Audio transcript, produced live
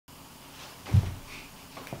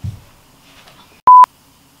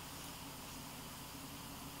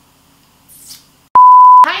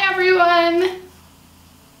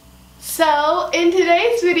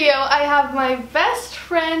video, I have my best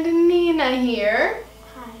friend Nina here.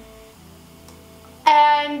 Hi.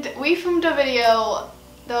 And we filmed a video.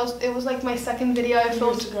 It was like my second video I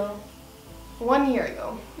filmed 1 year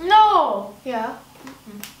ago. No! Yeah.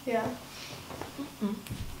 Yeah.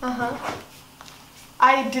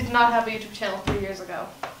 I did not have a YouTube channel 3 years ago.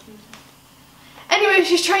 Anyway,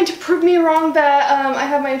 she's trying to prove me wrong that I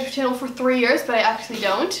have my YouTube channel for 3 years, but I actually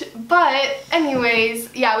don't. But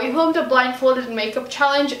anyways, yeah, we filmed a blindfolded makeup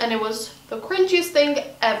challenge, and it was the cringiest thing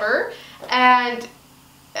ever. And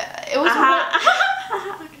it was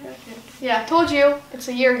yeah, I told you, it's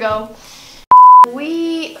a year ago.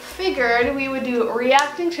 We figured we would do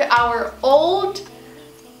reacting to our old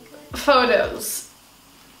photos.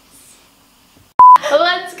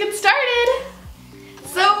 Let's get started.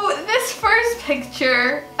 So this first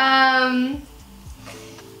picture,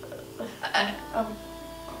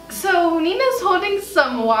 so Nina's holding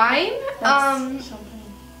some wine.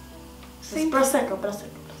 Prosecco.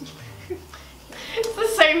 It's the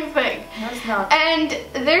same thing. No, it's not. And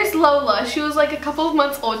there's Lola. She was like a couple of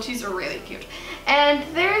months old. She's really cute. And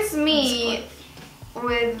there's me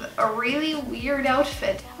with a really weird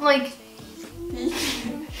outfit. I'm like,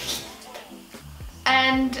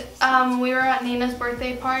 and we were at Nina's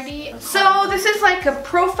birthday party. So this is like a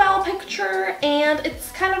profile picture, and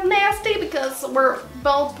it's kind of nasty because we're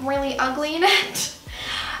both really ugly in it.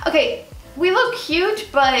 Okay, we look cute,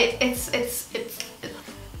 but it's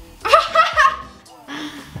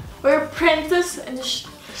We're princess and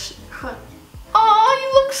oh,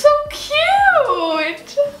 you look so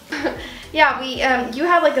cute. Yeah, we you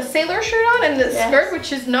have like a sailor shirt on and the skirt,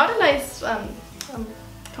 which is not a nice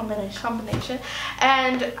combination.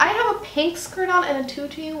 And I have a pink skirt on and a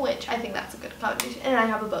tutu, which I think that's a good combination. And I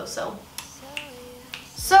have a bow, so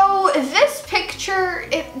this picture,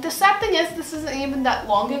 the sad thing is this isn't even that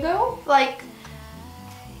long ago. Like,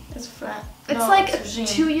 it's flat. It's no, like it's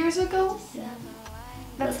 2 years ago. Yeah.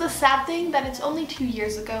 That's the sad thing, that it's only 2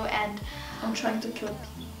 years ago, and I'm trying to kill a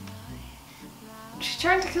pigeon. She's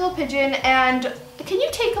trying to kill a pigeon. And can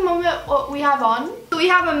you take a moment what we have on? So we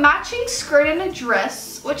have a matching skirt and a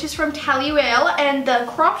dress, which is from Taluel, and the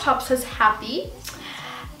crop top says happy.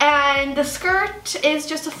 And the skirt is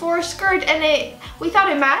just a floral skirt, and we thought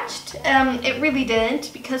it matched. It really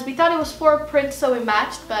didn't, because we thought it was floral print, so it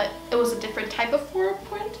matched, but it was a different type of floral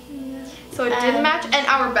print. Yeah. So it didn't match. And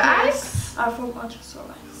our bags are from Aghhhh.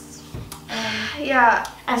 yeah.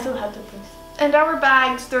 I still have the print. And our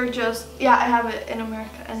bags, they're just, yeah, I have it in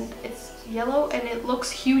America, and it's yellow, and it looks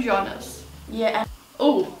huge on us. Yeah.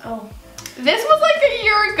 Oh. This was like a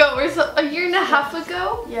year ago, or so, a year and a half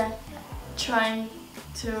ago. Yeah. Trying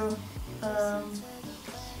to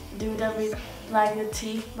do that with like the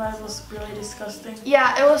tea, but it was really disgusting.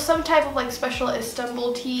 Yeah, it was some type of like special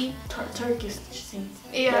Istanbul tea. Turkish tea.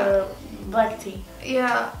 Yeah. Black tea.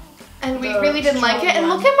 Yeah. And we really didn't like it. And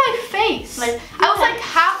look at my face. Like, I was like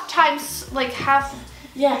half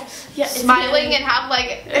smiling and half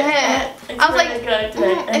like I was like good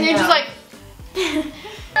today. and you're just like ew.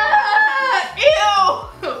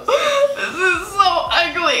 This is so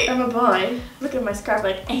ugly. I'm a boy. Look at my scarf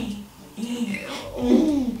like This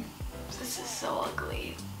is so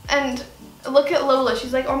ugly. And look at Lola.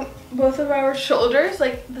 She's like on both of our shoulders,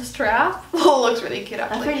 like the strap. Lola looks really cute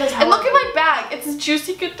actually. I think that's how and look at my bag. It's a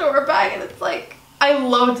Juicy Couture bag, and it's like, I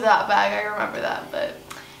loved that bag. I remember that, but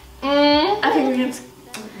I think we can.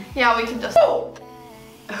 Yeah, we can just. Oh,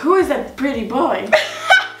 who is that pretty boy?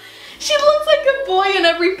 She looks like a boy in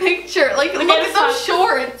every picture. Like, look at those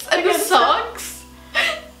shorts and the socks.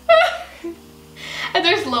 And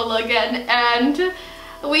there's Lola again. And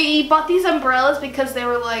we bought these umbrellas because they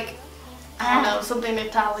were like, I don't know, something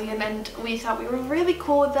Italian, and we thought we were really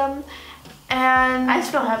cool with them. And I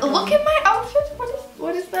still have them. Look at my outfit.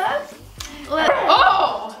 What is that?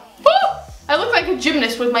 Oh! Woo! I look like a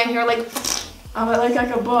gymnast with my hair like. I look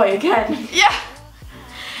like a boy again. Yeah.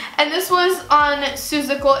 And this was on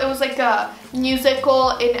Suzical. It was like a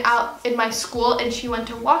musical in my school, and she went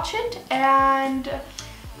to watch it, and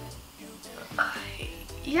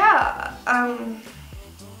yeah,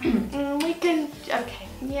 we can, okay,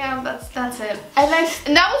 yeah, that's it. And that was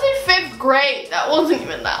in 5th grade. That wasn't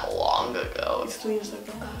even that long ago. It's 2 years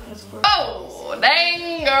ago. Oh,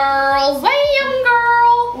 dang girls, damn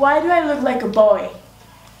girl. Why do I look like a boy?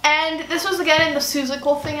 And this was again in the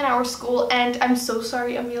Suzical thing in our school, and I'm so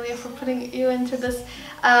sorry, Amelia, for putting you into this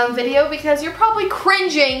video, because you're probably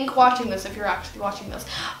cringing watching this if you're actually watching this.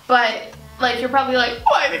 But like, you're probably like,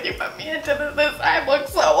 why did you put me into this? I look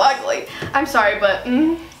so ugly. I'm sorry, but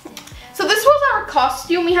so this was our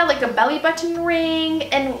costume. We had like a belly button ring,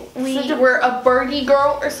 and we were a birdie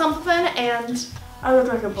girl or something, and I look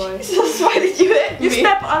like a boy. Why did you hit me? You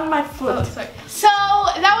step on my foot. Oh, sorry. So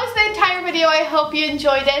that was the entire video. I hope you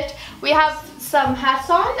enjoyed it. We have some hats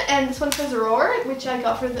on, and this one says Roar, which I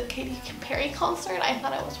got for the Katy Perry concert. I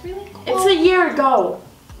thought it was really cool. It's a year ago.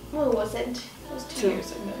 Well, it wasn't. It was 2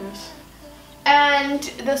 years ago. And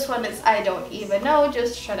this one is I don't even know,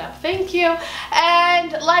 just shut up, thank you.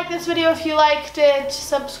 And like this video if you liked it,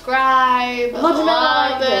 subscribe,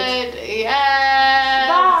 love it, yeah.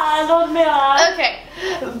 Bye, love me. Okay,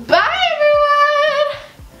 bye.